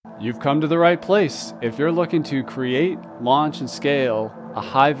You've come to the right place if you're looking to create, launch, and scale a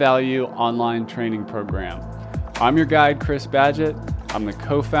high-value online training program. I'm your guide, Chris Badgett. I'm the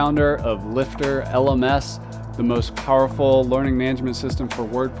co-founder of Lifter LMS, the most powerful learning management system for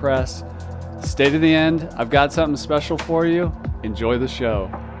WordPress. Stay to the end. I've got something special for you. Enjoy the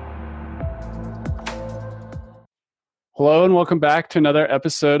show. Hello and welcome back to another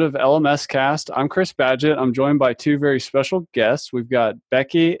episode of LMS Cast. I'm Chris Badgett. I'm joined by two very special guests. We've got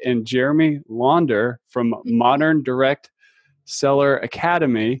Becky and Jeremy Launder from Modern Direct Seller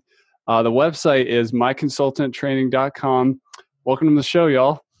Academy. The website is myconsultanttraining.com. Welcome to the show,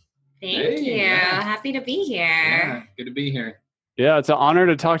 y'all. Thank you. Yeah. Happy to be here. Yeah, good to be here. Yeah, it's an honor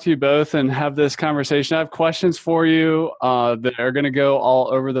to talk to you both and have this conversation. I have questions for you that are going to go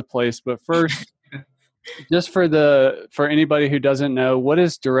all over the place. But first, just for anybody who doesn't know, what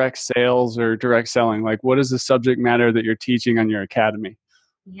is direct sales or direct selling? Like, what is the subject matter that you're teaching on your academy?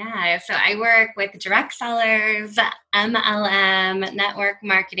 Yeah, so I work with direct sellers, MLM, network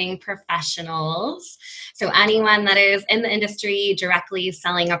marketing professionals. So anyone that is in the industry directly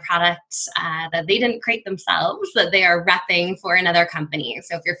selling a product that they didn't create themselves, that they are repping for another company.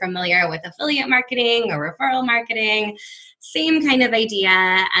 So if you're familiar with affiliate marketing or referral marketing, same kind of idea.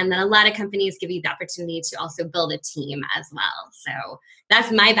 And then a lot of companies give you the opportunity to also build a team as well. So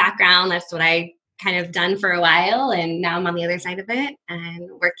that's my background. That's what I kind of done for a while, and now I'm on the other side of it and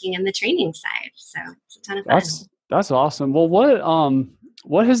working in the training side. So it's a ton of fun. That's awesome. Well,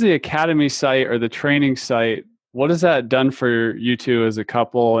 what has the academy site or the training site, what has that done for you two as a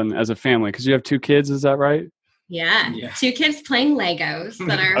couple and as a family? Because you have two kids, is that right? Yeah. Two kids playing Legos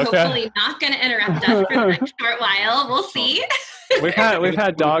that are hopefully not going to interrupt us for the next short while. We'll see. We've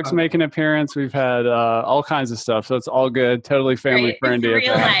had dogs make an appearance. We've had all kinds of stuff. So it's all good. Totally family friendly.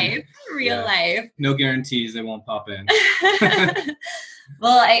 Real life. No guarantees they won't pop in.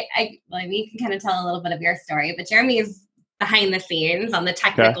 Well, I mean, you can kind of tell a little bit of your story, but Jeremy's behind the scenes on the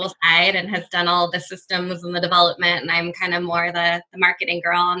technical side and has done all the systems and the development. And I'm kind of more the marketing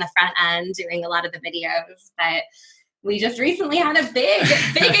girl on the front end doing a lot of the videos. But we just recently had a big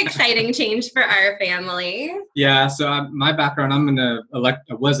exciting change for our family. Yeah, so my background, I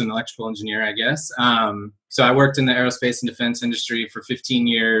was an electrical engineer, I guess. So I worked in the aerospace and defense industry for 15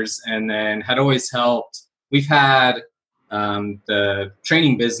 years and then had always helped. We've had the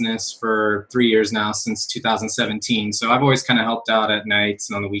training business for 3 years now, since 2017. So I've always kind of helped out at nights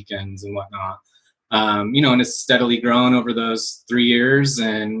and on the weekends and whatnot. And it's steadily grown over those 3 years.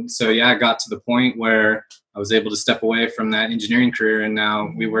 And so, I got to the point where I was able to step away from that engineering career, and now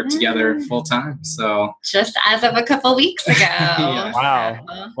we work together full time. So just as of a couple weeks ago. Yeah.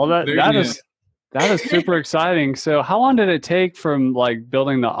 Wow. Well, that is super exciting. So how long did it take from like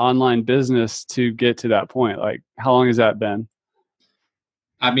building the online business to get to that point? Like, how long has that been?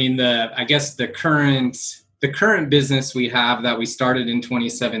 I mean, I guess the current business we have that we started in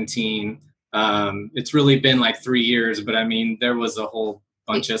 2017, it's really been like 3 years, but I mean, there was a whole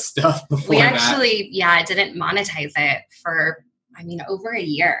bunch of stuff before we actually, didn't monetize it for, over a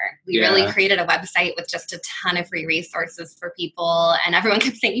year. We really created a website with just a ton of free resources for people. And everyone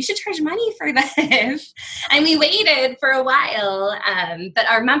kept saying, you should charge money for this. And we waited for a while. But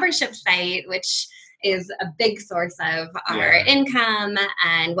our membership site, which is a big source of our income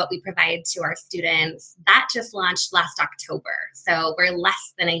and what we provide to our students, that just launched last October. So we're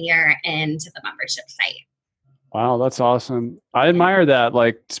less than a year into the membership site. Wow, that's awesome. I admire that,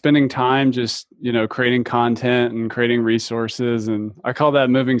 like spending time just, creating content and creating resources. And I call that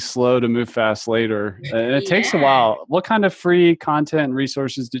moving slow to move fast later. And it takes a while. What kind of free content and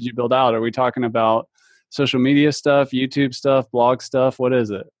resources did you build out? Are we talking about social media stuff, YouTube stuff, blog stuff? What is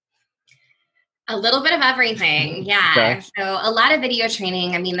it? A little bit of everything. Yeah. Okay. So a lot of video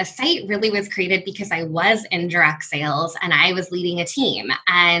training. The site really was created because I was in direct sales and I was leading a team,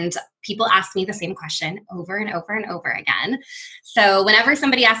 and people asked me the same question over and over and over again. So whenever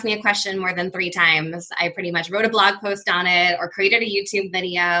somebody asked me a question more than 3 times, I pretty much wrote a blog post on it or created a YouTube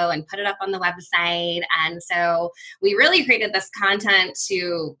video and put it up on the website. And so we really created this content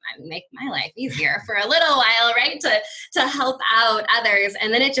to make my life easier for a little while, right? To help out others.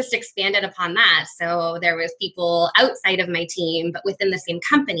 And then it just expanded upon that. So there was people outside of my team, but within the same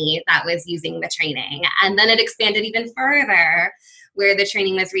company that was using the training. And then it expanded even further, where the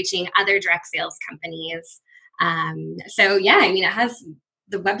training was reaching other direct sales companies. The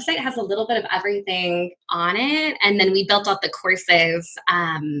website has a little bit of everything on it. And then we built out the courses.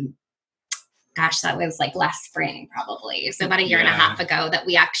 That was like last spring probably. So about a year and a half ago that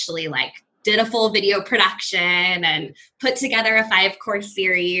we actually did a full video production and put together a 5-course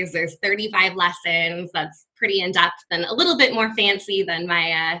series. There's 35 lessons. That's pretty in depth and a little bit more fancy than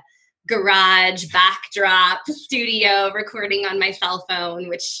my garage backdrop studio recording on my cell phone,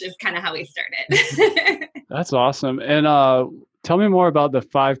 which is kind of how we started. That's awesome. And tell me more about the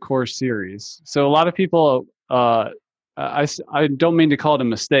 5-course series. So a lot of people, I don't mean to call it a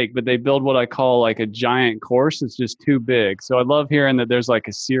mistake, but they build what I call like a giant course. It's just too big. So I love hearing that there's like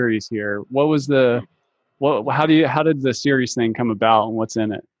a series here. How did the series thing come about and what's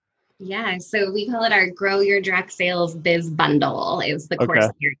in it? Yeah, so we call it our Grow Your Direct Sales Biz Bundle is the course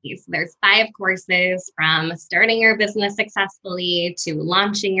series. There's 5 courses from starting your business successfully to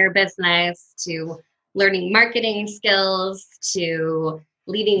launching your business to learning marketing skills to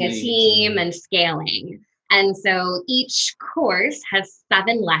leading a team and scaling. And so each course has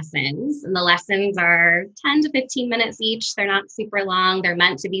 7 lessons, and the lessons are 10 to 15 minutes each. They're not super long. They're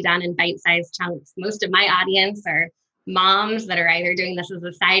meant to be done in bite-sized chunks. Most of my audience are moms that are either doing this as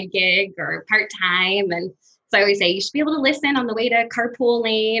a side gig or part-time. And so I always say you should be able to listen on the way to carpool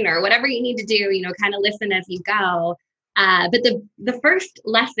lane or whatever you need to do, kind of listen as you go. But the first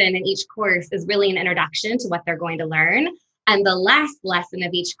lesson in each course is really an introduction to what they're going to learn. And the last lesson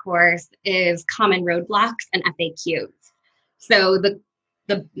of each course is common roadblocks and FAQs. So the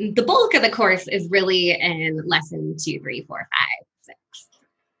bulk of the course is really in lesson 2, 3, 4, 5, 6.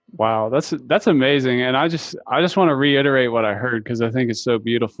 Wow, that's amazing. And I just want to reiterate what I heard because I think it's so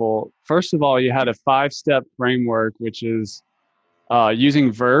beautiful. First of all, you had a 5-step framework, which is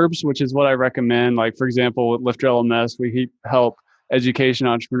using verbs, which is what I recommend. Like, for example, with Lifter LMS, we help education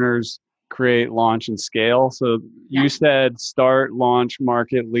entrepreneurs create, launch, and scale. So you said start, launch,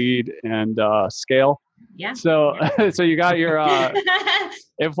 market, lead, and scale. Yeah. So so you got your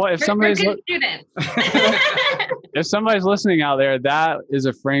if somebody's if somebody's listening out there, that is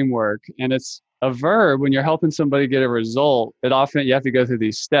a framework, and it's a verb. When you're helping somebody get a result, you have to go through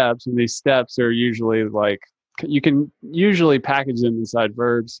these steps, and these steps are usually like you can usually package them inside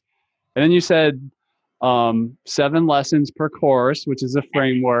verbs. And then you said 7 lessons per course, which is a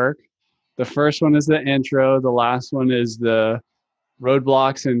framework. The first one is the intro. The last one is the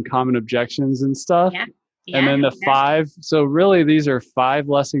roadblocks and common objections and stuff. Yeah, and then the 5. So really, these are 5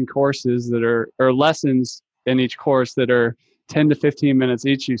 lesson courses or lessons in each course that are 10 to 15 minutes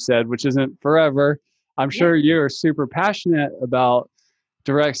each, you said, which isn't forever. I'm sure you're super passionate about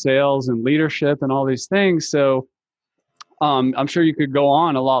direct sales and leadership and all these things. So I'm sure you could go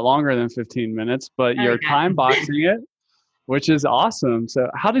on a lot longer than 15 minutes, but you're time boxing it, which is awesome. So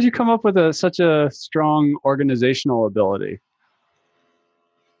how did you come up with such a strong organizational ability?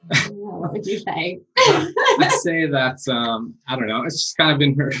 What would you say? I'd say that's, I don't know, it's just kind of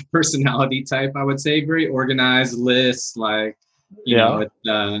been her personality type, I would say. Very organized, lists, like, you know,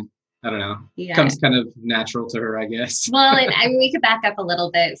 I don't know, comes kind of natural to her, I guess. Well, and we could back up a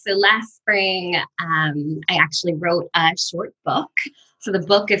little bit. So last spring, I actually wrote a short book. So the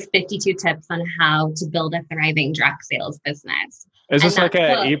book is 52 tips on how to build a thriving direct sales business. Is this like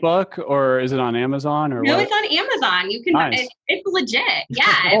an ebook or is it on Amazon or No, what? It's on Amazon. You can, it's legit. Yeah,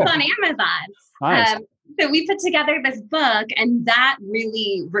 it's on Amazon. Nice. So we put together this book, and that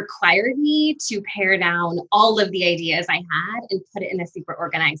really required me to pare down all of the ideas I had and put it in a super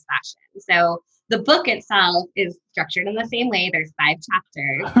organized fashion. So the book itself is structured in the same way. There's 5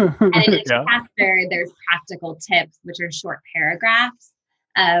 chapters. And in each chapter, there's practical tips, which are short paragraphs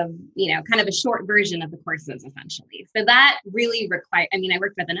of, kind of a short version of the courses, essentially. So that really required, I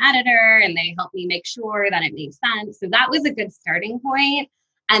worked with an editor and they helped me make sure that it made sense. So that was a good starting point.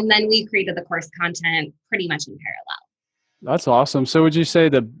 And then we created the course content pretty much in parallel. That's awesome. So would you say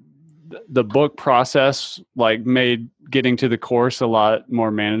the book process like made getting to the course a lot more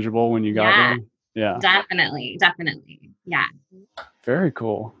manageable when you got there? Yeah, definitely. Yeah. Very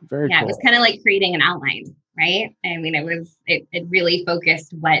cool. Very cool. Yeah, it was kind of like creating an outline, right? It really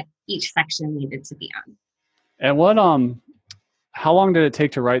focused what each section needed to be on. And how long did it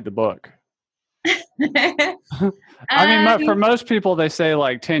take to write the book? For most people, they say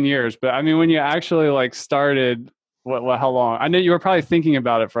like 10 years, but when you actually like started, how long? I know you were probably thinking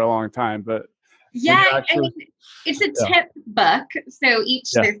about it for a long time, but it's a tip book. So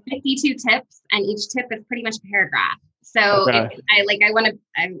there's 52 tips and each tip is pretty much a paragraph. So I want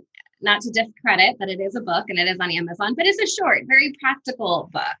to, not to discredit that it is a book and it is on Amazon, but it's a short, very practical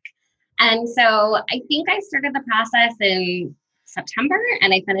book. And so I think I started the process in September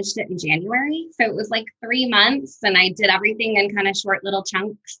and I finished it in January. So it was like 3 months and I did everything in kind of short little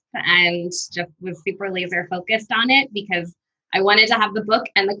chunks and just was super laser focused on it because I wanted to have the book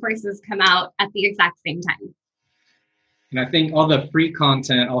and the courses come out at the exact same time. And I think all the free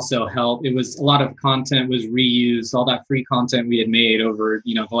content also helped. It was a lot of content was reused. All that free content we had made over,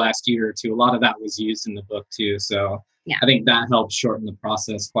 the last year or two, a lot of that was used in the book too. So Yeah. I think that helped shorten the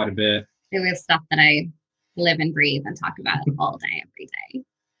process quite a bit. It was stuff that I live and breathe and talk about all day, every day.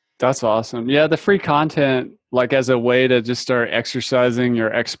 That's awesome. Yeah, the free content, like as a way to just start exercising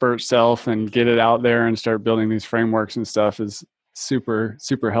your expert self and get it out there and start building these frameworks and stuff is super,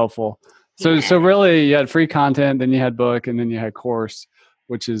 super helpful. So, Yeah. so really you had free content, then you had book, and then you had course,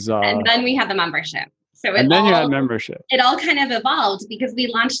 which is, And then we had the membership. So and then you had membership. It all kind of evolved because we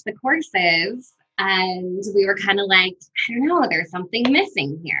launched the courses and we were kind of like, I don't know, there's something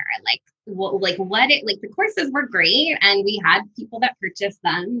missing here. The courses were great and we had people that purchased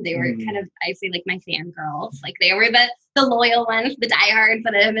them. They were kind of, I say like my fangirls, like they were the loyal ones, the diehards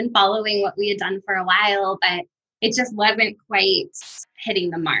that have been following what we had done for a while, but it just wasn't quite hitting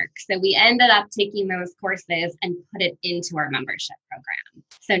the mark. So we ended up taking those courses and put it into our membership program.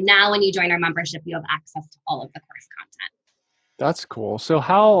 So now when you join our membership, you have access to all of the course content. That's cool. So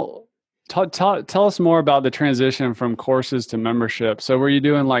tell us more about the transition from courses to membership. So were you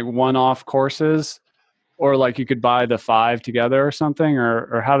doing like one-off courses, or like you could buy the 5 together or something,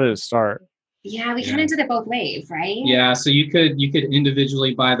 or how did it start? Yeah, we kind of did it both ways, right? Yeah, so you could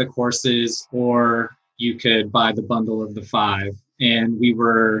individually buy the courses, or you could buy the bundle of the 5. And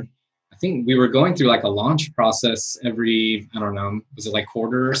I think we were going through like a launch process every, I don't know, was it like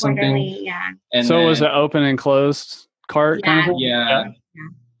quarter or something? Quarterly, yeah. And so was it open and closed cart kind of thing? Yeah.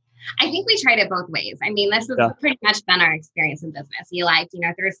 I think we tried it both ways. I mean, this has pretty much been our experience in business. You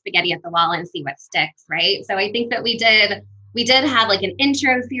throw spaghetti at the wall and see what sticks, right? So I think that we did have like an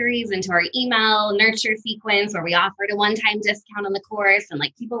intro series into our email nurture sequence where we offered a one-time discount on the course, and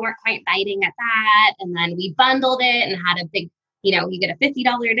like people weren't quite biting at that. And then we bundled it and had a big, you get a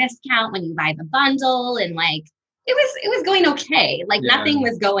 $50 discount when you buy the bundle. And like, it was going okay. Like nothing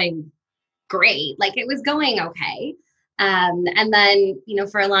was going great. Like it was going okay. And then,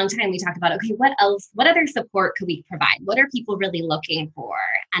 for a long time, we talked about, okay, what else, what other support could we provide? What are people really looking for?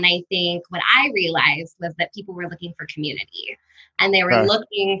 And I think what I realized was that people were looking for community, and they were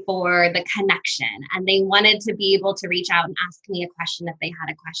looking for the connection, and they wanted to be able to reach out and ask me a question if they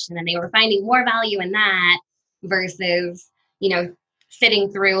had a question, and they were finding more value in that versus,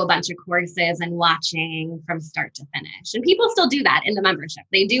 sitting through a bunch of courses and watching from start to finish. And people still do that in the membership.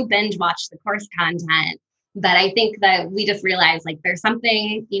 They do binge watch the course content. But I think that we just realized like there's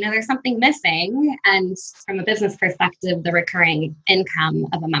something missing. And from a business perspective, the recurring income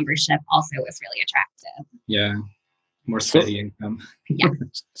of a membership also is really attractive. Yeah. More steady income. Yeah.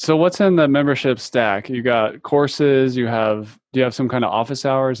 So what's in the membership stack? You got courses, do you have some kind of office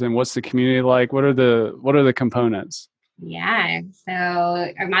hours, and what's the community like? What are the components? Yeah. So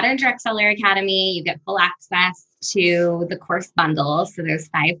our Modern Direct Seller Academy, you get full access to the course bundle. So there's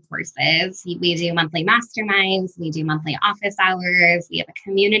 5 courses. We do monthly masterminds. We do monthly office hours. We have a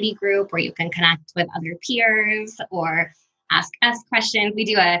community group where you can connect with other peers or ask us questions. We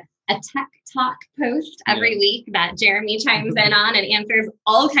do a tech talk post every week that Jeremy chimes in on and answers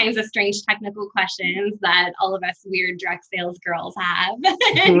all kinds of strange technical questions that all of us weird direct sales girls have.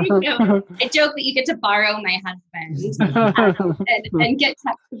 I joke that you get to borrow my husband and get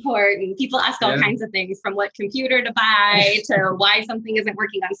tech support, and people ask all kinds of things, from what computer to buy to why something isn't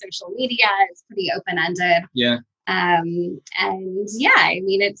working on social media. It's pretty open-ended. Yeah.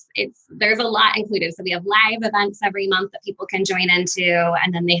 There's a lot included. So we have live events every month that people can join into,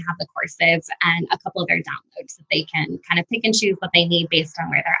 and then they have the courses and a couple of their downloads that they can kind of pick and choose what they need based on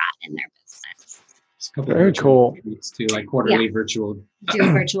where they're at in their business. It's a couple very cool retreats too, like quarterly virtual. Do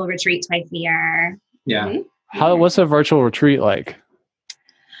a virtual retreat twice a year. Yeah. Mm-hmm. What's a virtual retreat like?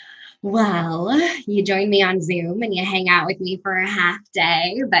 Well, you join me on Zoom and you hang out with me for a half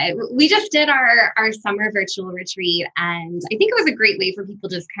day. But we just did our summer virtual retreat, and I think it was a great way for people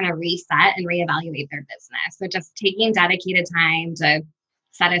to just kind of reset and reevaluate their business. So just taking dedicated time to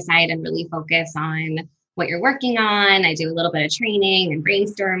set aside and really focus on what you're working on. I do a little bit of training and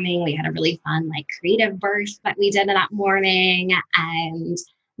brainstorming. We had a really fun creative burst that we did that morning, and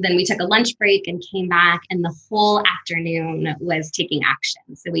then we took a lunch break and came back, and the whole afternoon was taking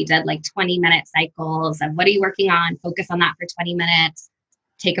action. So we did 20-minute cycles of what are you working on? Focus on that for 20 minutes,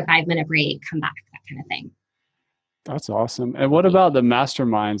 take a 5-minute break, come back, that kind of thing. That's awesome. And what about the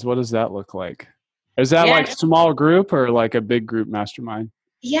masterminds? What does that look like? Is that small group or a big group mastermind?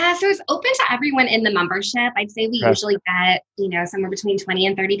 Yeah, so it's open to everyone in the membership. I'd say we usually get, somewhere between 20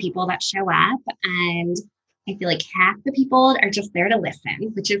 and 30 people that show up, and I feel like half the people are just there to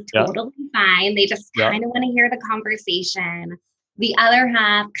listen, which is totally fine. They just kind of want to hear the conversation. The other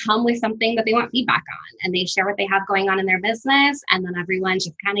half come with something that they want feedback on, and they share what they have going on in their business, and then everyone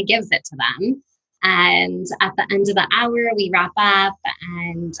just kind of gives it to them. And at the end of the hour, we wrap up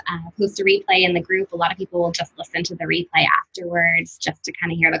and post a replay in the group. A lot of people will just listen to the replay afterwards just to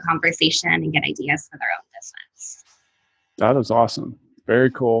kind of hear the conversation and get ideas for their own business. That is awesome. Very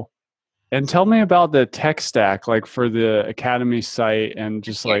cool. And tell me about the tech stack, like for the Academy site and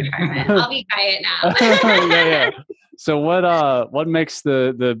just like. I'll be quiet now. Yeah. So what makes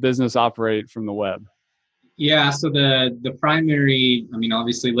the business operate from the web? Yeah, so the primary, I mean,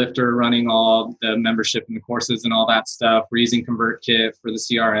 obviously Lifter running all the membership and the courses and all that stuff. We're using ConvertKit for the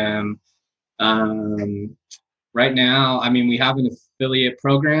CRM. Right now, I mean, we have an affiliate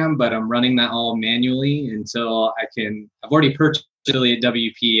program, but I'm running that all manually until I've already purchased affiliate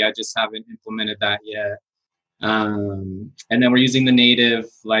WP. I just haven't implemented that yet. And then we're using the native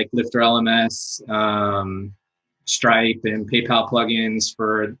like Lifter LMS, Stripe and PayPal plugins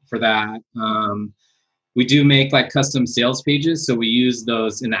for that. We do make like custom sales pages, so we use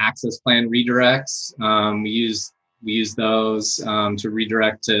those in the access plan redirects. We use those to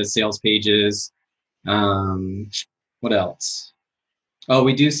redirect to sales pages. What else? Oh,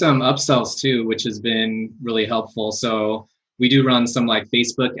 we do some upsells too, which has been really helpful. So we do run some like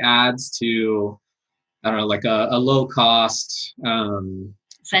Facebook ads to, I don't know, like a low cost.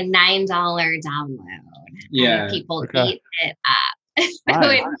 It's a $9 download. Yeah. And people eat it up. So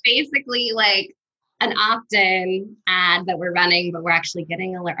it's basically like an opt-in ad that we're running, but we're actually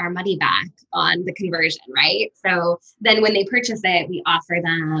getting our money back on the conversion, right? So then when they purchase it, we offer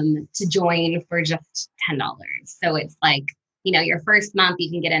them to join for just $10. So it's like, your first month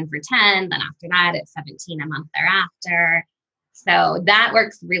you can get in for 10, then after that it's 17 a month thereafter. So that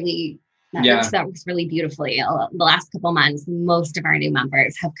works really beautifully. The last couple months, most of our new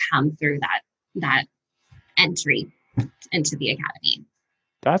members have come through that entry into the Academy.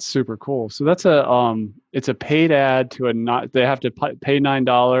 That's super cool. So that's it's a paid ad to they have to pay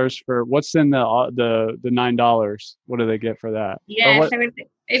 $9 for what's in the $9. What do they get for that? Yeah, so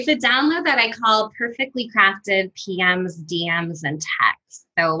it's a download that I call perfectly crafted PMs, DMs, and texts.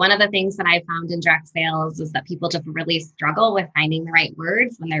 So one of the things that I found in direct sales is that people just really struggle with finding the right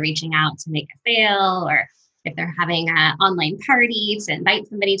words when they're reaching out to make a sale, or if they're having an online party to invite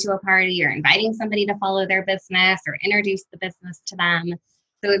somebody to a party, or inviting somebody to follow their business or introduce the business to them.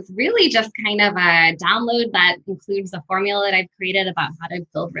 So it's really just kind of a download that includes a formula that I've created about how to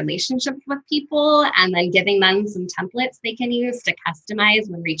build relationships with people, and then giving them some templates they can use to customize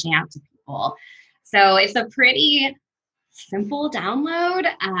when reaching out to people. So it's a pretty simple download.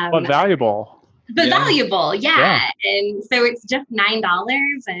 But valuable. Valuable, yeah. And so it's just $9,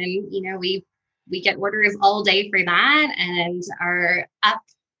 and we get orders all day for that, and our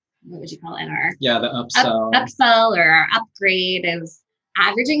what would you call it? The upsell. Upsell or our upgrade is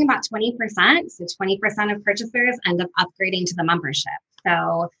averaging about 20%. So 20% of purchasers end up upgrading to the membership.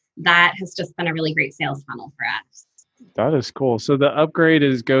 So that has just been a really great sales funnel for us. That is cool. So the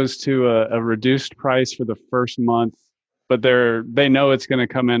upgrade goes to a reduced price for the first month, but they know it's going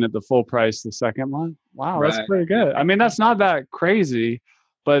to come in at the full price the second month. Wow, right. That's pretty good. I mean, that's not that crazy,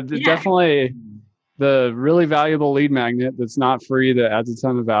 but definitely the really valuable lead magnet that's not free, that adds a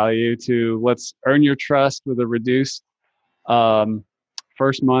ton of value to let's earn your trust with a reduced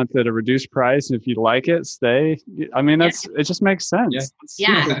first month at a reduced price. If you like it, stay. I mean, it just makes sense.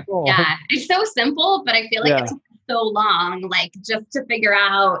 Yeah. Cool. Yeah. It's so simple, but I feel like it took so long, like just to figure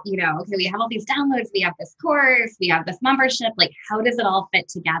out, okay, we have all these downloads, we have this course, we have this membership, like how does it all fit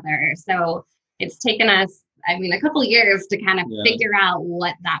together? So it's taken us, a couple of years to kind of figure out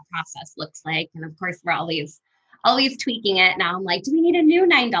what that process looks like. And of course, we're always tweaking it. Now I'm like, do we need a new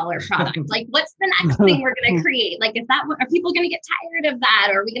 $9 product? Like, what's the next thing we're going to create? Like, are people going to get tired of that?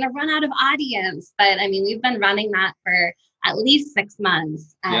 Or are we going to run out of audience? But we've been running that for at least 6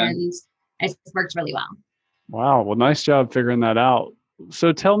 months, and it's worked really well. Wow. Well, nice job figuring that out.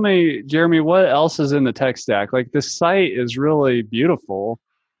 So tell me, Jeremy, what else is in the tech stack? Like, this site is really beautiful.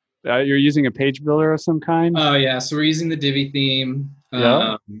 You're using a page builder of some kind? Oh, yeah. So we're using the Divi theme.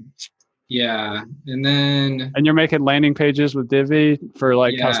 Yeah. And you're making landing pages with Divi for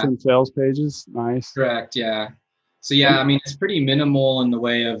custom sales pages? Nice. Correct. Yeah. So it's pretty minimal in the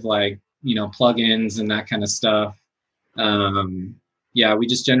way of plugins and that kind of stuff. We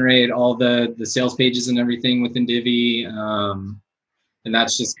just generate all the sales pages and everything within Divi. And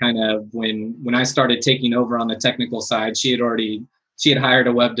that's just kind of when I started taking over on the technical side, she had hired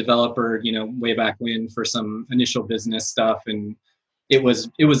a web developer, way back when for some initial business stuff, and it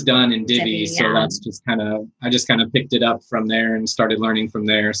was done in Divi. So that's just I just picked it up from there and started learning from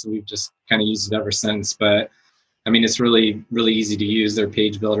there. So we've just kind of used it ever since. But I mean, it's really, really easy to use their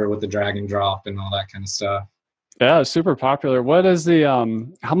page builder with the drag and drop and all that kind of stuff. Yeah, it's super popular. What is the,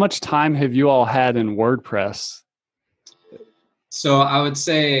 how much time have you all had in WordPress? So I would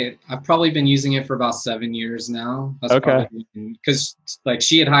say I've probably been using it for about 7 years now. That's okay. Because like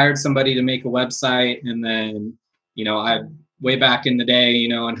she had hired somebody to make a website, and then, you know, I way back in the day, you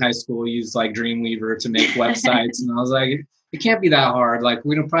know, in high school, used like Dreamweaver to make websites, and I was like, it can't be that hard. Like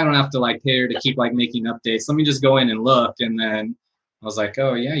we probably don't have to like pay her to keep like making updates. Let me just go in and look, and then I was like,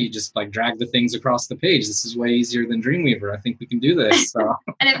 oh yeah, you just like drag the things across the page. This is way easier than Dreamweaver. I think we can do this. So.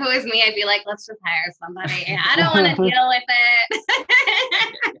 And if it was me, I'd be like, let's just hire somebody. I don't want to deal with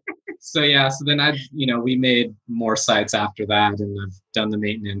it. So yeah, so then we made more sites after that, and I've done the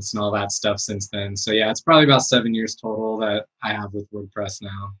maintenance and all that stuff since then. So yeah, it's probably about 7 years total that I have with WordPress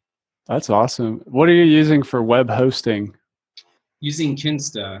now. That's awesome. What are you using for web hosting? Using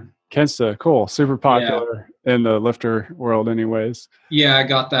Kinsta. Kinsta, cool. Super popular in the Lifter world anyways. Yeah, I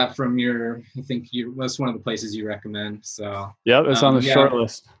got that from that's one of the places you recommend. So yep, it's on the short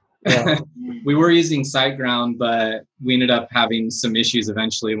list. Yeah. We were using SiteGround, but we ended up having some issues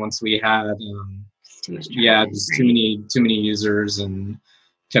eventually once we had too many users and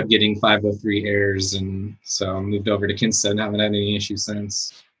kept getting 503 errors, and so I moved over to Kinsta and haven't had any issues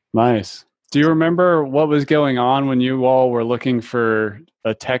since. Nice. Do you remember what was going on when you all were looking for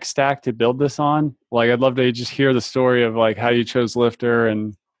a tech stack to build this on? Like, I'd love to just hear the story of like how you chose Lifter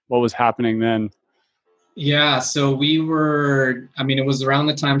and what was happening then. Yeah, so it was around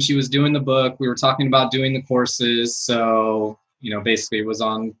the time she was doing the book. We were talking about doing the courses. So, basically it was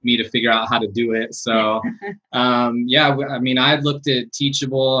on me to figure out how to do it. So, I had looked at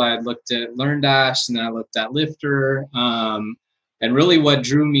Teachable, I had looked at LearnDash, and then I looked at Lifter. And really what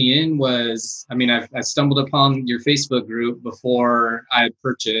drew me in was, I stumbled upon your Facebook group before I had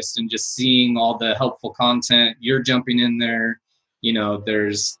purchased, and just seeing all the helpful content, you're jumping in there. There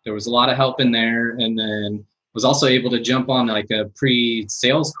was a lot of help in there, and then was also able to jump on like a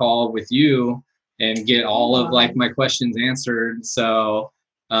pre-sales call with you and get all of like my questions answered. So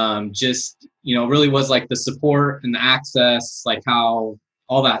really was like the support and the access, like how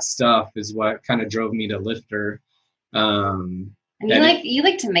all that stuff is what kind of drove me to Lifter. And you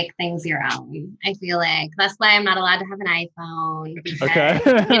like to make things your own. I feel like that's why I'm not allowed to have an iPhone. Because, okay.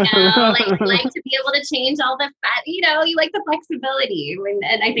 like to be able to change all the you like the flexibility,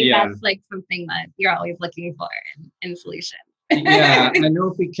 and I think that's like something that you're always looking for in solutions. Yeah, I know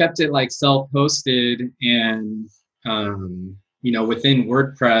if we kept it like self-hosted and within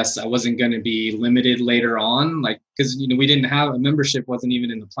WordPress, I wasn't going to be limited later on, like because we didn't have a membership, wasn't even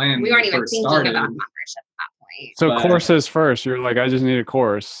in the plan. We weren't even thinking about membership. So courses first, you're like, I just need a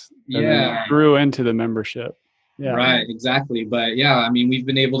course. And then grew into the membership. Yeah. Right, exactly. But yeah, we've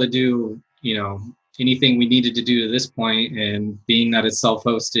been able to do, anything we needed to do to this point, and being that it's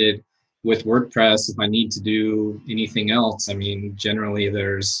self-hosted with WordPress, if I need to do anything else, generally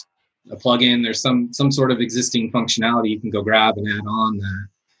there's a plugin, there's some sort of existing functionality you can go grab and add on that,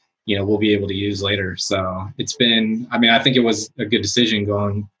 we'll be able to use later. So it's been, I think it was a good decision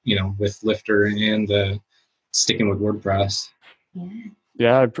going, with Lifter and sticking with WordPress.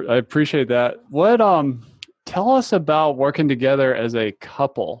 Yeah, I appreciate that. What tell us about working together as a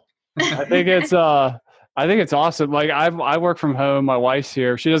couple. I think it's awesome. Like I work from home, my wife's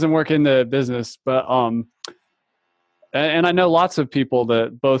here. She doesn't work in the business, but and I know lots of people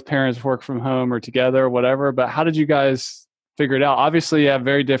that both parents work from home or together or whatever, but how did you guys figure it out? Obviously you have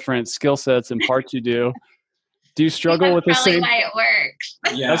very different skill sets and parts you do. Do you struggle with the same? That's probably why it works.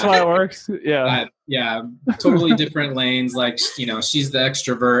 Yeah. That's why it works? Yeah. Totally different lanes. Like, she's the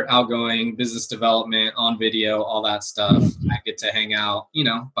extrovert, outgoing, business development, on video, all that stuff. I get to hang out,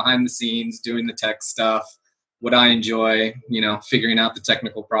 behind the scenes, doing the tech stuff. What I enjoy, figuring out the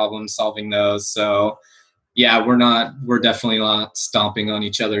technical problems, solving those. So yeah, we're definitely not stomping on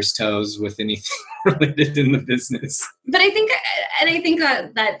each other's toes with anything related in the business. But I think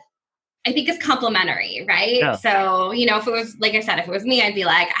it's complementary, right? Yeah. So, if it was, like I said, if it was me, I'd be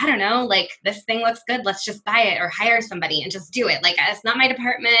like, I don't know, like this thing looks good. Let's just buy it or hire somebody and just do it. Like, it's not my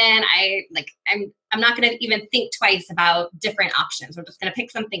department. I'm not going to even think twice about different options. We're just going to pick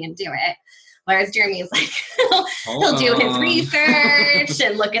something and do it. Whereas Jeremy's like, he'll do his research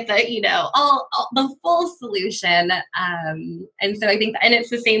and look at the, all the full solution. And so I think, and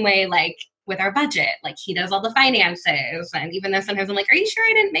it's the same way, like with our budget. Like he does all the finances. And even though sometimes I'm like, are you sure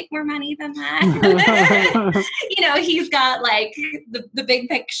I didn't make more money than that? He's got like the big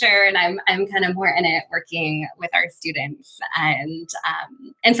picture, and I'm kind of more in it working with our students and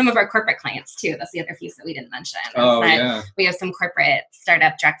some of our corporate clients too. That's the other piece that we didn't mention. Oh, yeah. We have some corporate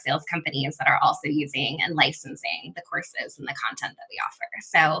startup direct sales companies that are also using and licensing the courses and the content that we offer.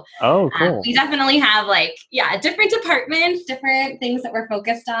 So cool. We definitely have different departments, different things that we're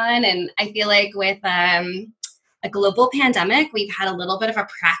focused on. And I feel like with a global pandemic, we've had a little bit of a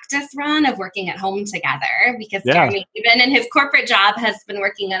practice run of working at home together because Jeremy, even in his corporate job, has been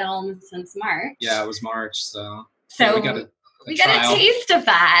working at home since March. Yeah, it was March. So we got a taste of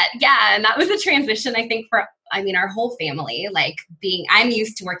that. Yeah. And that was a transition, I think, for our whole family. I'm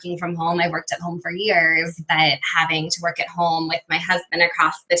used to working from home. I worked at home for years, but having to work at home with my husband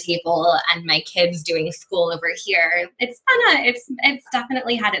across the table and my kids doing school over here, it's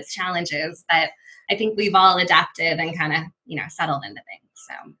definitely had its challenges, but I think we've all adapted and kind of, settled into things.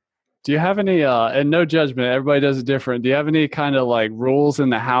 So. Do you have any, and no judgment, everybody does it different. Do you have any kind of like rules in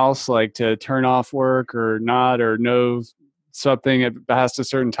the house, like to turn off work or not, or no something past a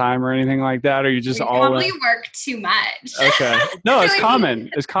certain time or anything like that? Or you just probably work too much. Okay. No, it's common.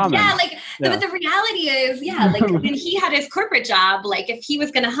 It's common. Yeah. But the reality is, when he had his corporate job, if he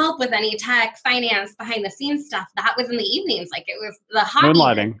was going to help with any tech, finance, behind the scenes stuff, that was in the evenings. It was the hobby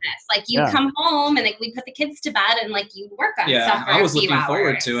business. You come home and we put the kids to bed and you'd work on stuff for I was a few looking hours.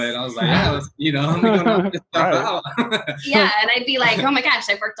 Forward to it. I was like, let me go knock this stuff out. Yeah. And I'd be like, oh my gosh,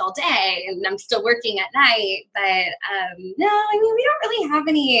 I've worked all day and I'm still working at night. But no, we don't really have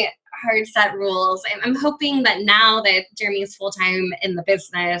any hard set rules. I'm hoping that now that Jeremy's full-time in the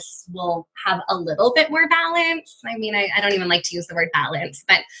business, we'll have a little bit more balance. I don't even like to use the word balance,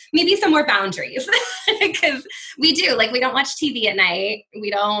 but maybe some more boundaries because we do, we don't watch TV at night.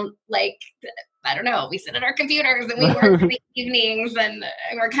 We don't I don't know, we sit at our computers and we work in the evenings and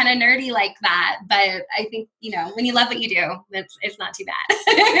we're kind of nerdy like that. But I think, when you love what you do, it's not too bad.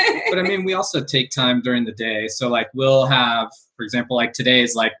 But we also take time during the day. So we'll have, for example, today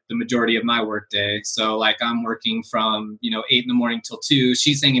is the majority of my work day. So I'm working from, 8 a.m. till 2.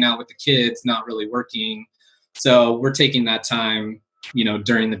 She's hanging out with the kids, not really working. So we're taking that time,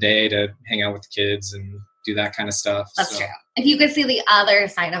 during the day to hang out with the kids and do that kind of stuff. That's true. If you could see the other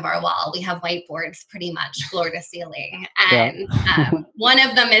side of our wall, we have whiteboards pretty much floor to ceiling. And one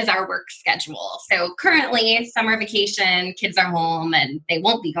of them is our work schedule. So currently, summer vacation, kids are home and they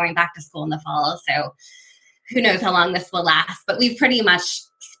won't be going back to school in the fall. So who knows how long this will last, but we've pretty much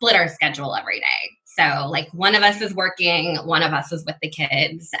split our schedule every day. So one of us is working, one of us is with the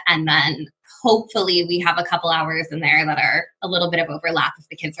kids, and then hopefully we have a couple hours in there that are a little bit of overlap if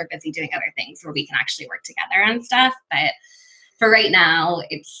the kids are busy doing other things where we can actually work together on stuff. But for right now,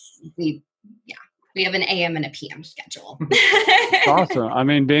 we have an AM and a PM schedule. Awesome.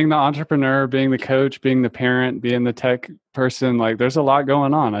 Being the entrepreneur, being the coach, being the parent, being the tech person, there's a lot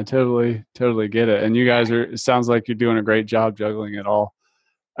going on. I totally get it. And you guys it sounds like you're doing a great job juggling it all.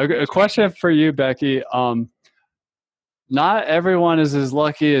 A question for you, Becky. Not everyone is as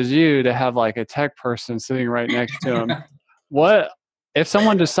lucky as you to have a tech person sitting right next to them. What if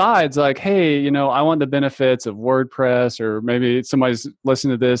someone decides hey, I want the benefits of WordPress, or maybe somebody's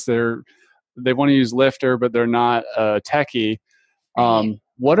listening to this, they want to use Lifter, but they're not a techie.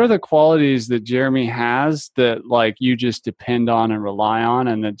 What are the qualities that Jeremy has that you just depend on and rely on,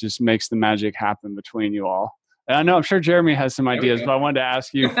 and that just makes the magic happen between you all? And I'm sure Jeremy has some ideas, but I wanted to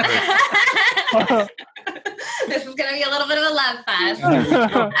ask you first. This is going to be a little bit of a love fest.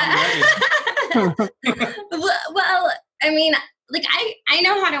 Well, I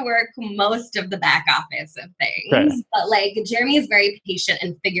know how to work most of the back office of things, but Jeremy is very patient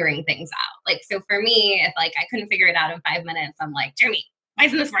in figuring things out. So for me, if I couldn't figure it out in 5 minutes, I'm like, Jeremy, why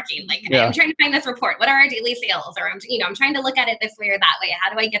isn't this working? I'm trying to find this report. What are our daily sales? Or I'm trying to look at it this way or that way.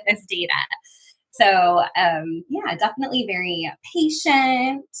 How do I get this data? So, definitely very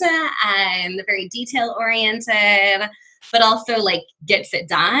patient and very detail oriented, but also gets it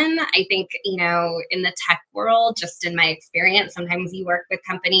done. I think, in the tech world, just in my experience, sometimes you work with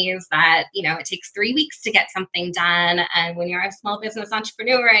companies that, it takes 3 weeks to get something done. And when you're a small business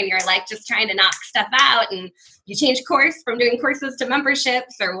entrepreneur and you're just trying to knock stuff out and you change course from doing courses to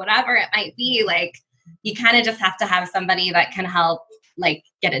memberships or whatever it might be, you kind of just have to have somebody that can help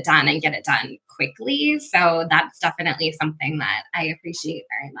get it done and get it done quickly. So that's definitely something that I appreciate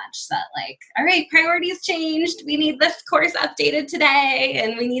very much, that all right, priorities changed. We need this course updated today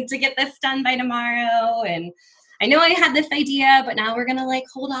and we need to get this done by tomorrow. And I know I had this idea, but now we're going to like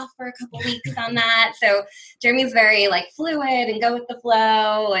hold off for a couple weeks on that. So Jeremy's very like fluid and go with the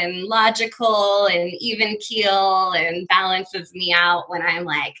flow and logical and even keel and balances me out when I'm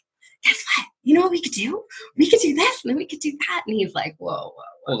like, guess what? You know what we could do? We could do this and then we could do that. And he's like, whoa.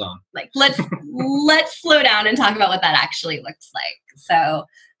 Hold on. Like, let's slow down and talk about what that actually looks like. So,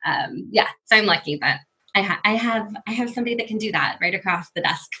 so I'm lucky that I have somebody that can do that right across the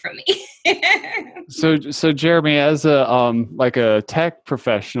desk from me. So Jeremy, as a tech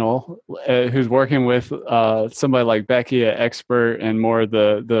professional who's working with somebody like Becky, an expert and more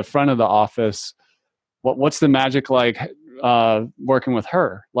the front of the office, what's the magic like working with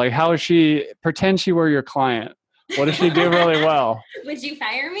her? Like, how is she? Pretend she were your client. What does she do really well? Would you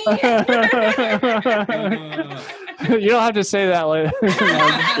fire me? You don't have to say that later.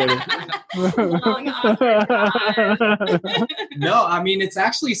 No, I mean, it's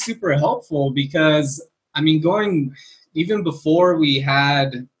actually super helpful because, I mean, going even before we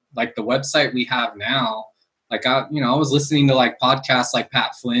had like the website we have now, like I was listening to like podcasts like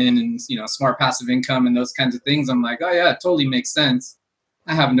Pat Flynn and, Smart Passive Income and those kinds of things. I'm like, oh yeah, it totally makes sense.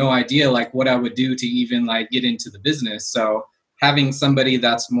 I have no idea like what I would do to even like get into the business. So having somebody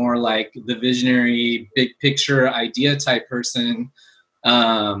that's more like the visionary, big picture idea type person,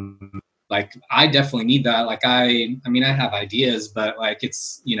 like I definitely need that. Like I have ideas, but like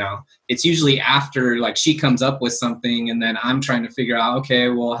it's usually after like she comes up with something and then I'm trying to figure out, okay,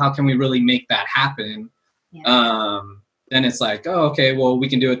 well, how can we really make that happen? Yeah. Then it's like, oh, okay, well, we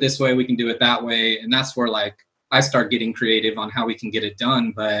can do it this way, we can do it that way. And that's where like I start getting creative on how we can get it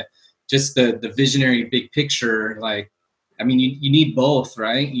done. But just the visionary big picture, like, I mean, you need both,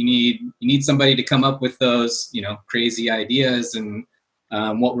 right? You need somebody to come up with those, crazy ideas and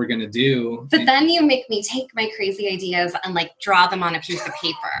what we're going to do. But then you make me take my crazy ideas and like draw them on a piece of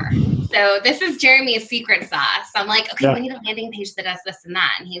paper. So this is Jeremy's secret sauce. I'm like, okay, we need a landing page that does this and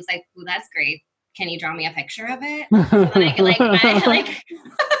that. And he's like, well, that's great. Can you draw me a picture of it? So then I can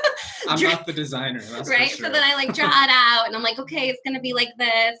I'm not the designer, that's right? For sure. So then I like draw it out and I'm like, okay, it's going to be like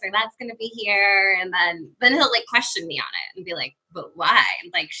this or that's going to be here. And then he'll like question me on it and be like, but why?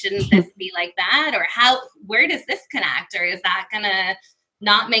 Like, shouldn't this be like that? Or where does this connect? Or is that going to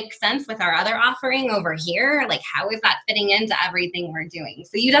not make sense with our other offering over here? Like, how is that fitting into everything we're doing?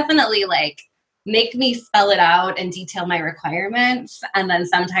 So you definitely like make me spell it out and detail my requirements. And then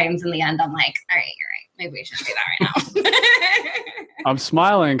sometimes in the end, I'm like, all right, you're right. Maybe we should do that right now. I'm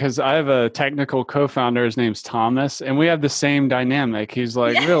smiling because I have a technical co-founder. His name's Thomas, and we have the same dynamic. He's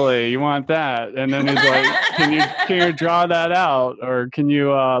like, "Really, you want that?" And then he's like, "Can you draw that out, or can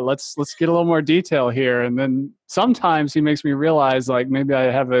you let's get a little more detail here?" And then sometimes he makes me realize like maybe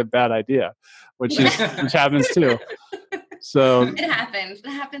I have a bad idea, which happens too. So it happens. It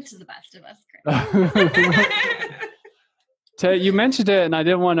happens to the best of us, Chris. You mentioned it, and I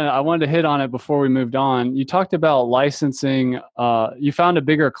wanted to hit on it before we moved on. You talked about licensing. You found a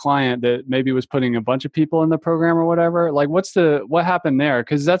bigger client that maybe was putting a bunch of people in the program or whatever. Like, what happened there?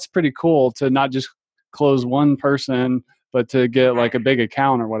 Because that's pretty cool to not just close one person, but to get like a big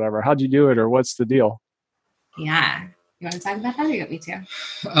account or whatever. How'd you do it, or what's the deal? Yeah, you want to talk about that, or you want me to?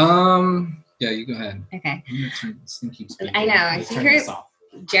 Yeah, you go ahead. Okay. This thing keeps I know.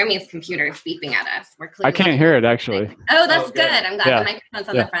 Jeremy's computer is beeping at us. I can't hear it actually. Oh, that's good. I'm glad the microphone's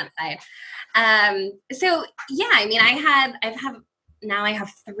on the front side. So yeah, I mean, I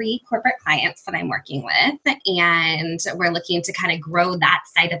have 3 corporate clients that I'm working with, and we're looking to kind of grow that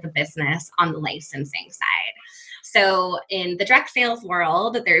side of the business on the licensing side. So in the direct sales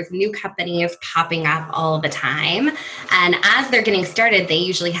world, there's new companies popping up all the time. And as they're getting started, they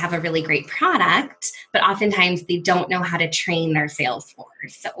usually have a really great product, but oftentimes they don't know how to train their sales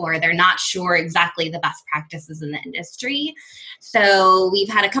force, or they're not sure exactly the best practices in the industry. So we've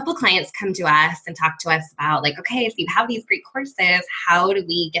had a couple clients come to us and talk to us about like, okay, if you have these great courses, how do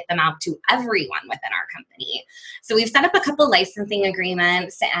we get them out to everyone within our company? So we've set up a couple licensing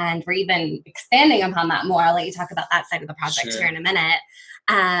agreements, and we're even expanding upon that more. I'll let you talk about that side of the project here in a minute.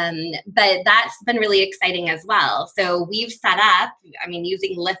 But that's been really exciting as well. So we've set up,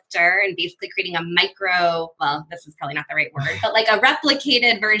 using Lifter and basically creating this is probably not the right word, but like a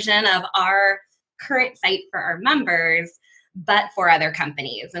replicated version of our current site for our members, but for other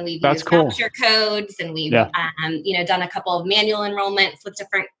companies. And we've used capture codes, and we've done a couple of manual enrollments with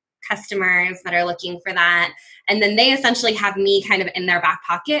different customers that are looking for that. And then they essentially have me kind of in their back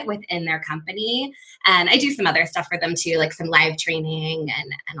pocket within their company. And I do some other stuff for them too, like some live training,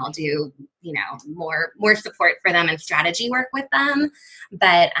 and I'll do, more support for them and strategy work with them.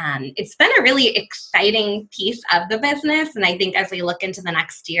 But it's been a really exciting piece of the business. And I think as we look into the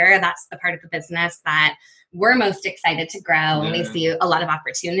next year, that's the part of the business that we're most excited to grow and we see a lot of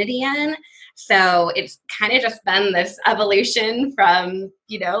opportunity in. So it's kind of just been this evolution from,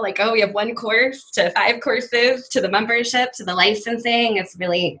 like, oh, we have one course to 5 courses to the membership to the licensing. It's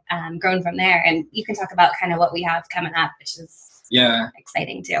really grown from there. And you can talk about kind of what we have coming up, which is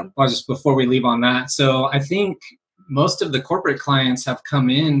exciting too. Well, just before we leave on that. So I think most of the corporate clients have come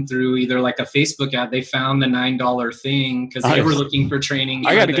in through either like a Facebook ad. They found the $9 thing because they were looking for training.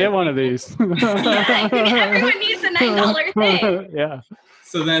 I got to get one of these. Everyone needs a $9 thing. Yeah.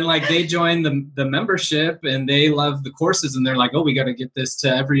 So then like they join the membership and they love the courses and they're like, oh, we got to get this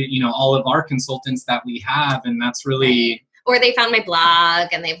to all of our consultants that we have. And that's really... Or they found my blog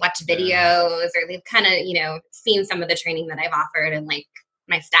and they've watched videos or they've kind of, seen some of the training that I've offered and like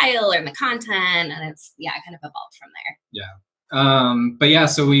my style or the content. And it's, kind of evolved from there. Yeah. But yeah,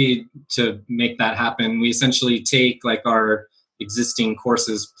 so to make that happen, we essentially take like our existing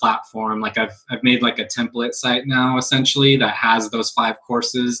courses platform. Like I've made like a template site now essentially that has those 5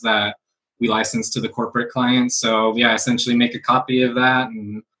 courses that we license to the corporate clients. So essentially make a copy of that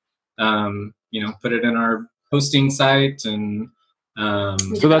and, put it in our hosting site. And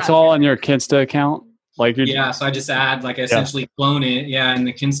so that's all on your Kinsta account? So I just add I essentially clone it in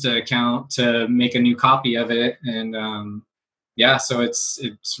the Kinsta account to make a new copy of it. And so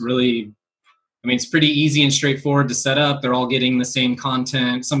it's really, it's pretty easy and straightforward to set up. They're all getting the same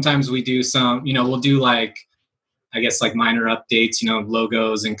content. Sometimes we do some, we'll do minor updates,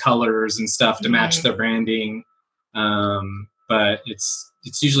 logos and colors and stuff to match the branding. But it's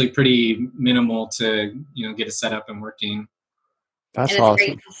usually pretty minimal to, get it set up and working. That's and awesome. It's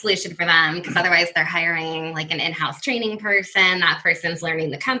a great solution for them because otherwise they're hiring like an in-house training person. That person's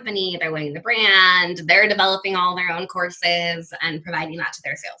learning the company, they're learning the brand, they're developing all their own courses and providing that to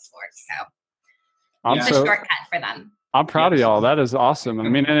their sales force. So it's a shortcut for them. I'm proud of y'all. That is awesome.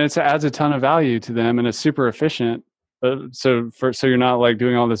 And it adds a ton of value to them and it's super efficient. So you're not like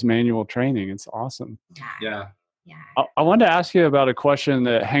doing all this manual training. It's awesome. Yeah. I wanted to ask you about a question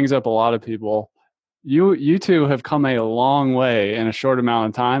that hangs up a lot of people. You two have come a long way in a short amount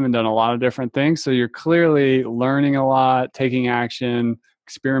of time and done a lot of different things. So you're clearly learning a lot, taking action,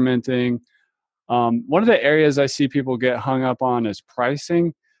 experimenting. One of the areas I see people get hung up on is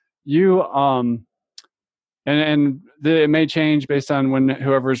pricing. It may change based on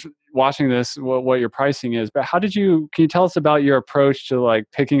whoever's watching this, what your pricing is. But can you tell us about your approach to like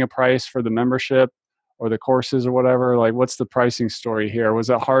picking a price for the membership or the courses or whatever? Like, what's the pricing story here? Was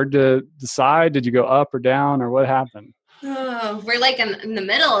it hard to decide? Did you go up or down or what happened? Oh, we're like in the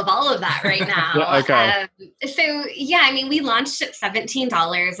middle of all of that right now. Okay. We launched at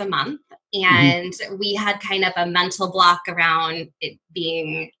 $17 a month and we had kind of a mental block around it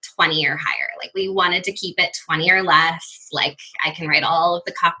being 20 or higher. Like we wanted to keep it 20 or less. Like I can write all of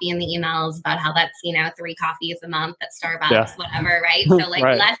the copy in the emails about how that's, 3 coffees a month at Starbucks, whatever. Right. So like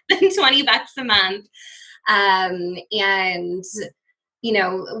less than $20 a month.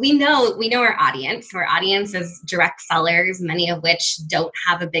 We know our audience. Our audience is direct sellers, many of which don't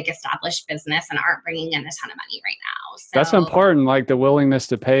have a big established business and aren't bringing in a ton of money right now. So that's important. Like the willingness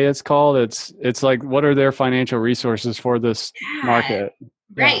to pay, it's called. It's like, what are their financial resources for this market?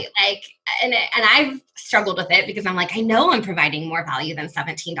 Right. Like, and I've struggled with it because I'm like, I know I'm providing more value than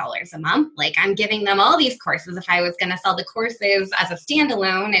 $17 a month. Like I'm giving them all these courses. If I was going to sell the courses as a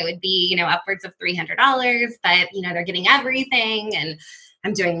standalone, it would be, upwards of $300, but they're getting everything and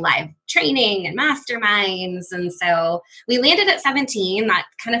I'm doing live training and masterminds. And so we landed at 17. That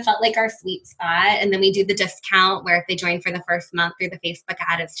kind of felt like our sweet spot. And then we do the discount where if they join for the first month through the Facebook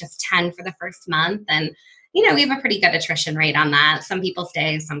ad, it's just 10 for the first month. And we have a pretty good attrition rate on that. Some people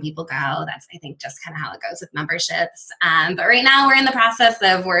stay, some people go. That's, I think, just kind of how it goes with memberships. But right now we're in the process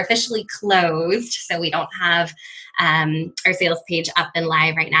we're officially closed. So we don't have our sales page up and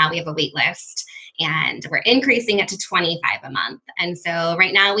live right now. We have a wait list and we're increasing it to 25 a month. And so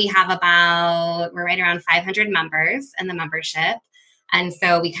right now we're right around 500 members in the membership. And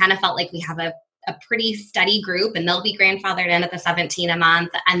so we kind of felt like we have a pretty steady group and they'll be grandfathered in at the 17 a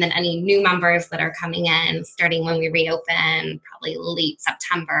month. And then any new members that are coming in starting when we reopen, probably late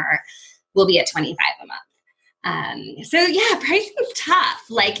September, will be at 25 a month. Pricing's tough.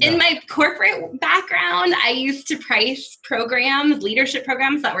 In my corporate background, I used to price leadership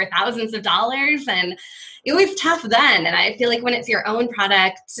programs that were thousands of dollars, and it was tough then. And I feel like when it's your own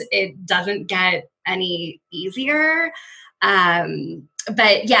product, it doesn't get any easier.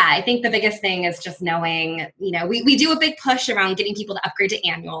 I think the biggest thing is just knowing, we do a big push around getting people to upgrade to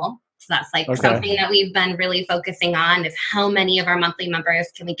annual. So that's like Okay. something that we've been really focusing on, is how many of our monthly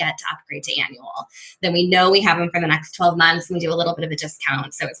members can we get to upgrade to annual. Then we know we have them for the next 12 months, and we do a little bit of a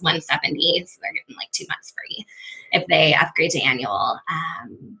discount. So it's 170. So they're getting like 2 months free if they upgrade to annual.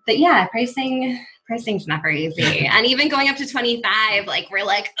 But yeah, pricing's never easy. And even going up to 25, like we're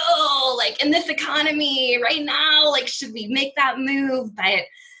like, oh, like in this economy right now, like should we make that move? But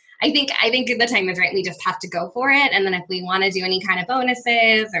I think the time is right. We just have to go for it. And then if we want to do any kind of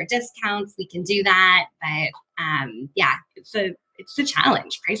bonuses or discounts, we can do that. But yeah, it's a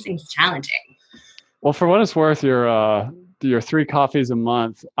challenge. Pricing's challenging. Well, for what it's worth, your 3 coffees a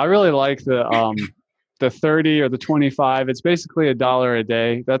month, I really like the 30 or the 25. It's basically $1 a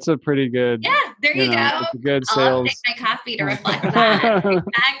day. That's a pretty good. Yeah, there you go. It's a good I'll sales. update my coffee to reflect that.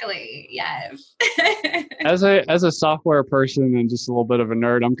 Exactly. Yes. As a software person and just a little bit of a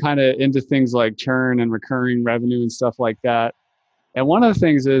nerd, I'm kind of into things like churn and recurring revenue and stuff like that. And one of the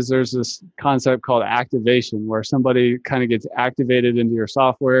things is there's this concept called activation, where somebody kind of gets activated into your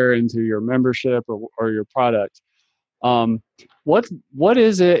software, into your membership or your product. What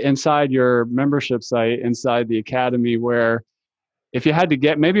is it inside your membership site, inside the academy, where if you had to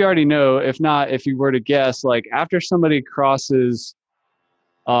get, maybe you already know, if not, if you were to guess, like after somebody crosses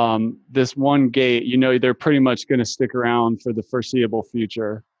this one gate, you know, they're pretty much going to stick around for the foreseeable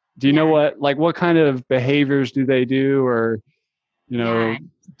future. Do you know what kind of behaviors do they do, or, you know,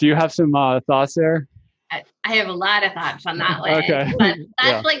 do you have some thoughts there? I have a lot of thoughts on that one. Okay. But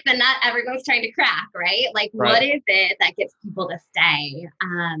that's like the nut everyone's trying to crack, right? Like, what is it that gets people to stay?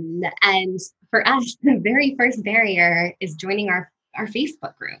 And for us, the very first barrier is joining our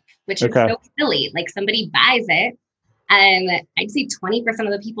Facebook group, which is so silly. Like, somebody buys it, and I'd say 20%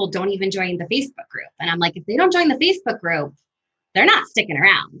 of the people don't even join the Facebook group. And I'm like, if they don't join the Facebook group, they're not sticking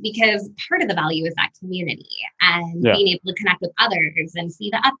around, because part of the value is that community and being able to connect with others and see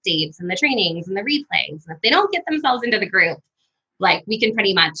the updates and the trainings and the replays. And if they don't get themselves into the group, like, we can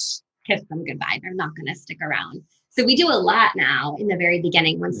pretty much kiss them goodbye. They're not going to stick around. So we do a lot now in the very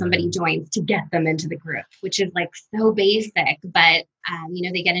beginning when somebody joins to get them into the group, which is like so basic, but you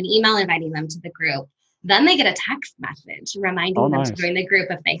know, they get an email inviting them to the group. Then they get a text message reminding them to join the group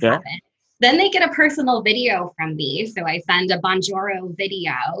if they haven't. Then they get a personal video from me. So I send a Bonjoro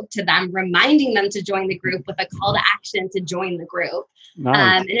video to them, reminding them to join the group with a call to action to join the group.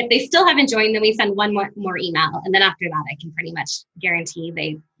 Nice. And if they still haven't joined, then we send one more email. And then after that, I can pretty much guarantee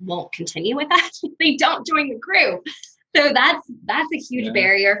they won't continue with that if they don't join the group. So that's a huge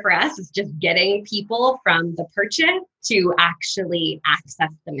barrier for us, is just getting people from the purchase to actually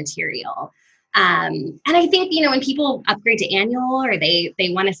access the material. And I think, you know, when people upgrade to annual or they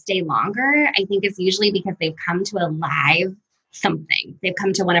want to stay longer, I think it's usually because they've come to a live something. They've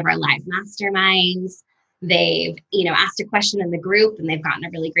come to one of our live masterminds. They've, you know, asked a question in the group and they've gotten a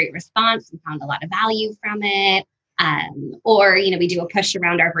really great response and found a lot of value from it. Or, you know, we do a push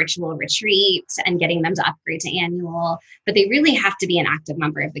around our virtual retreat and getting them to upgrade to annual, but they really have to be an active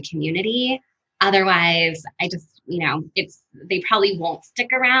member of the community. Otherwise, they probably won't stick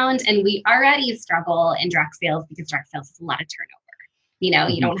around. And we already struggle in direct sales because direct sales has a lot of turnover. You know,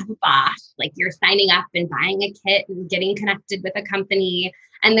 you don't have a boss, like you're signing up and buying a kit and getting connected with a company.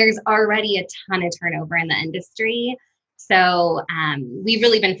 And there's already a ton of turnover in the industry. So we've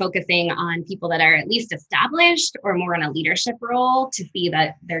really been focusing on people that are at least established or more in a leadership role to see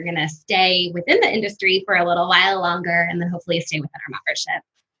that they're going to stay within the industry for a little while longer, and then hopefully stay within our membership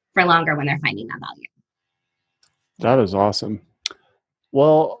for longer when they're finding that value. That is awesome.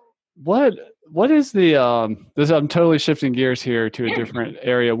 Well, what is the I'm totally shifting gears here to a different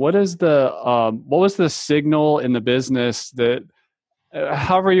area. What was the signal in the business that,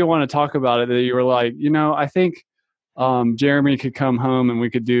 however you want to talk about it, that you were like, you know, I think Jeremy could come home and we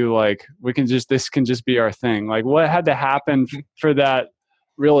could do this can just be our thing. Like, what had to happen for that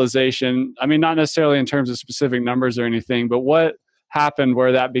realization? I mean, not necessarily in terms of specific numbers or anything, but what happened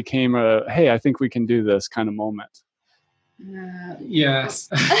where that became hey, I think we can do this kind of moment? Yes.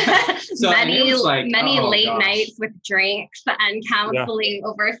 So many late nights with drinks and counseling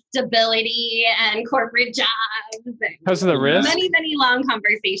over stability and corporate jobs. Because of the risk? Many long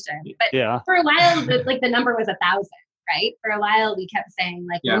conversations. But for a while, the number was 1,000, right? For a while, we kept saying,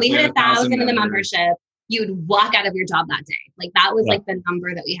 like, when we hit 1,000 in the membership, you'd walk out of your job that day. Like, that was like the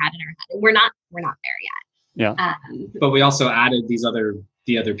number that we had in our head. And we're not there yet. Yeah. But we also added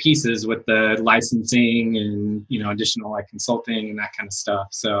the other pieces with the licensing and, you know, additional like consulting and that kind of stuff.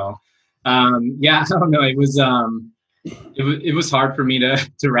 So, I don't know. It was hard for me to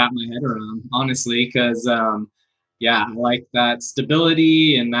wrap my head around, honestly, because, I like that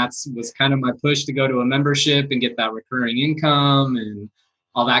stability, and was kind of my push to go to a membership and get that recurring income. And,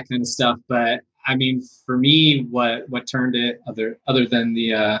 all that kind of stuff. But I mean, for me, what turned it other than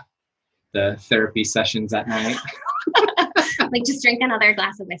the therapy sessions at night. Like, just drink another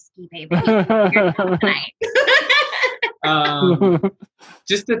glass of whiskey, baby. You're done tonight.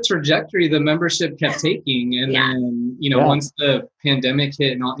 Just the trajectory the membership kept taking. And then, once the pandemic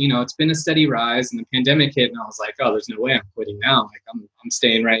hit and all, it's been a steady rise, and the pandemic hit and I was like, oh, there's no way I'm quitting now. Like I'm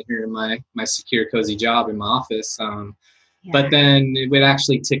staying right here in my secure, cozy job in my office. But then it would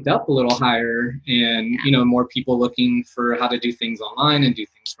actually ticked up a little higher, and, more people looking for how to do things online and do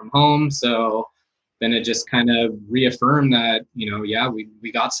things from home. So then it just kind of reaffirmed that,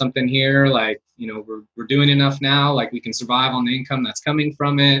 we got something here. Like, we're doing enough now. Like, we can survive on the income that's coming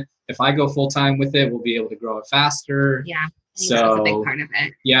from it. If I go full time with it, we'll be able to grow it faster. Yeah. I think that's a big part of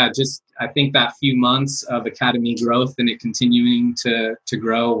it. Yeah, just I think that few months of Academy growth and it continuing to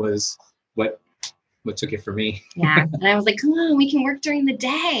grow was what took it for me. Yeah. And I was like, come on, we can work during the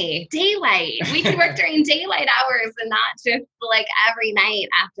day, daylight. We can work during daylight hours and not just like every night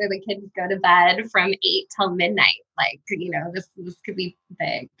after the kids go to bed from 8 till midnight. Like, this could be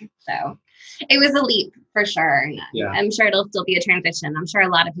big. So it was a leap for sure. Yeah. I'm sure it'll still be a transition. I'm sure a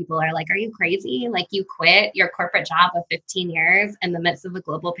lot of people are like, are you crazy? Like, you quit your corporate job of 15 years in the midst of a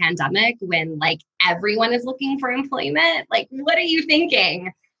global pandemic when like everyone is looking for employment. Like, what are you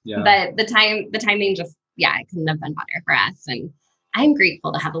thinking? Yeah. But the timing just, it couldn't have been better for us. And I'm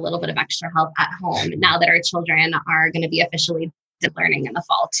grateful to have a little bit of extra help at home now that our children are going to be officially learning in the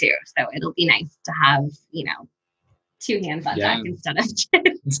fall too. So it'll be nice to have, 2 hands on deck instead of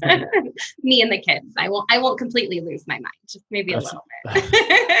just me and the kids. I won't completely lose my mind, just maybe a little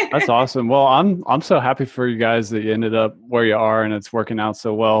bit. That's awesome. Well, I'm so happy for you guys that you ended up where you are and it's working out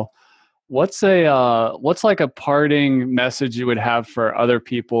so well. What's like a parting message you would have for other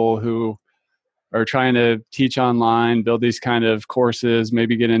people who are trying to teach online, build these kind of courses,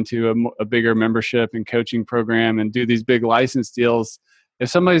 maybe get into a bigger membership and coaching program and do these big license deals? If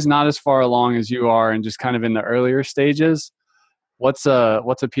somebody's not as far along as you are and just kind of in the earlier stages, what's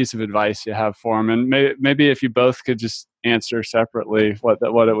a piece of advice you have for them? And maybe if you both could just answer separately what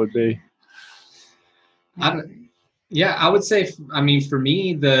it would be. I would say, for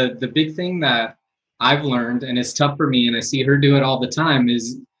me, the big thing that I've learned, and it's tough for me, and I see her do it all the time,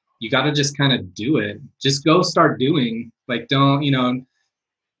 is you got to just kind of do it. Just go start doing. Like, don't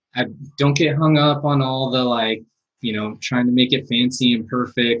get hung up on all the trying to make it fancy and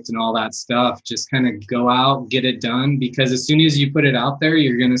perfect and all that stuff. Just kind of go out, get it done, because as soon as you put it out there,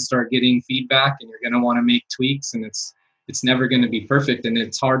 you're going to start getting feedback and you're going to want to make tweaks, and it's never going to be perfect. And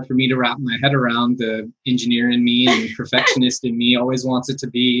it's hard for me to wrap my head around. The engineer in me and perfectionist in me always wants it to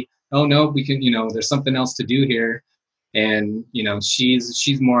be, oh no, we can, there's something else to do here. And,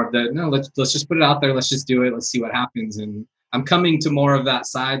 she's more of the, no, let's just put it out there. Let's just do it. Let's see what happens. And I'm coming to more of that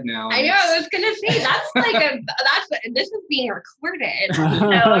side now. I know. I was going to say, that's like this is being recorded. So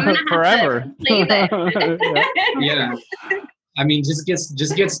I'm going to forever. Have to play this. Yeah.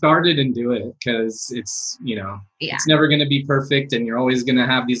 Just get started and do it, because it's, it's never going to be perfect, and you're always going to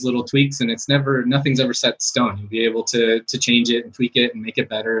have these little tweaks, and nothing's ever set in stone. You'll be able to change it and tweak it and make it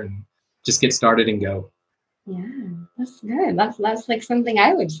better, and just get started and go. Yeah, that's good. That's like something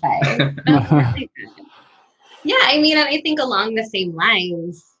I would say. That's really good. Yeah, I think along the same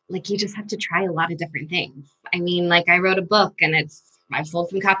lines, like, you just have to try a lot of different things. Like, I wrote a book, and I've sold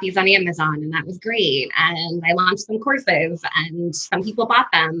some copies on Amazon, and that was great. And I launched some courses, and some people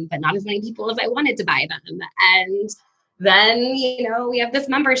bought them, but not as many people as I wanted to buy them. And then, we have this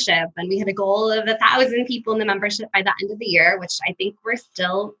membership, and we had a goal of 1,000 people in the membership by the end of the year, which I think we're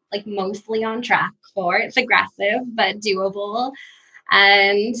still like mostly on track for. It's aggressive, but doable.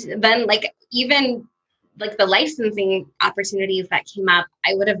 And then even the licensing opportunities that came up,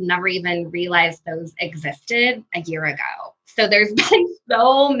 I would have never even realized those existed a year ago. So there's been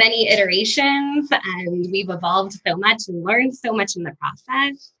so many iterations, and we've evolved so much and learned so much in the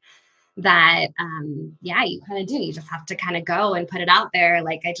process that, you kind of do. You just have to kind of go and put it out there.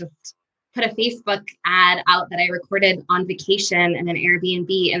 Like, I just put a Facebook ad out that I recorded on vacation in an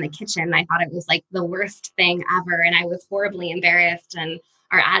Airbnb in the kitchen. I thought it was like the worst thing ever, and I was horribly embarrassed. And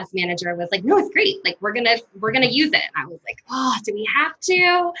our ads manager was like, no, it's great. Like, we're gonna use it. And I was like, oh, do we have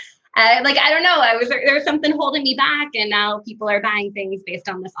to? I don't know. There was something holding me back, and now people are buying things based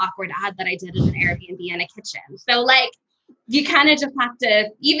on this awkward ad that I did in an Airbnb in a kitchen. So you kind of just have to,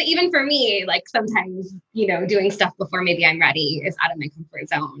 even for me, sometimes, doing stuff before maybe I'm ready is out of my comfort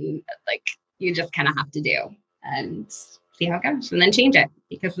zone. You just kind of have to do and see how it goes, and then change it,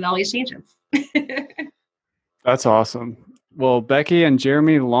 because it always changes. That's awesome. Well, Becky and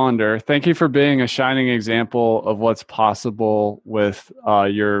Jeremy Launder, thank you for being a shining example of what's possible with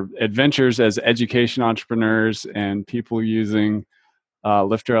your adventures as education entrepreneurs and people using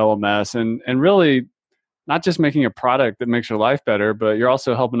Lifter LMS, and really not just making a product that makes your life better, but you're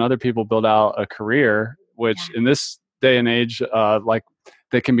also helping other people build out a career, which in this day and age, like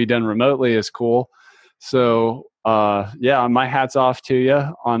that can be done remotely is cool. So my hat's off to you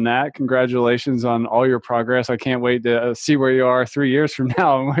on that. Congratulations on all your progress. I can't wait to see where you are 3 years from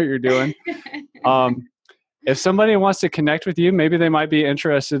now and what you're doing. If somebody wants to connect with you, maybe they might be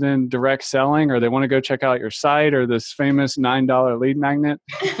interested in direct selling, or they want to go check out your site or this famous $9 lead magnet.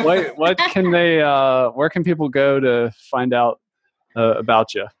 What can they? Where can people go to find out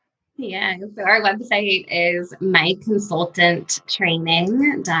about you? Yeah, so our website is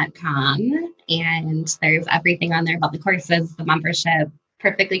myconsultanttraining.com, and there's everything on there about the courses, the membership,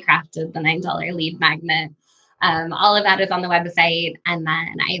 perfectly crafted, the $9 lead magnet. All of that is on the website. And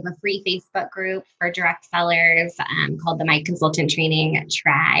then I have a free Facebook group for direct sellers called the My Consultant Training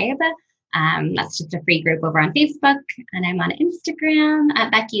Tribe. That's just a free group over on Facebook. And I'm on Instagram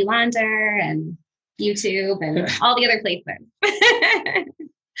at Becky Launder and YouTube and all the other places.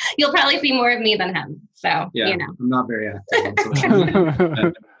 You'll probably see more of me than him. So, I'm not very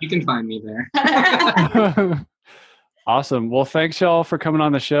active. You can find me there. Awesome. Well, thanks y'all for coming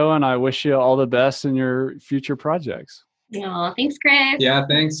on the show, and I wish you all the best in your future projects. Oh, thanks, Chris. Yeah,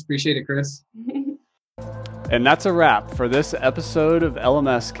 thanks. Appreciate it, Chris. And that's a wrap for this episode of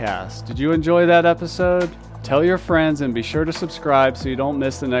LMS Cast. Did you enjoy that episode? Tell your friends and be sure to subscribe so you don't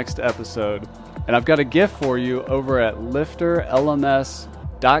miss the next episode. And I've got a gift for you over at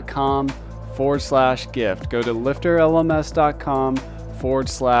lifterlms.com/gift. Go to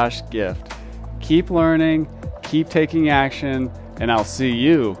lifterlms.com/gift. Keep learning, keep taking action, and I'll see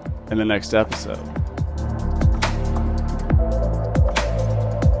you in the next episode.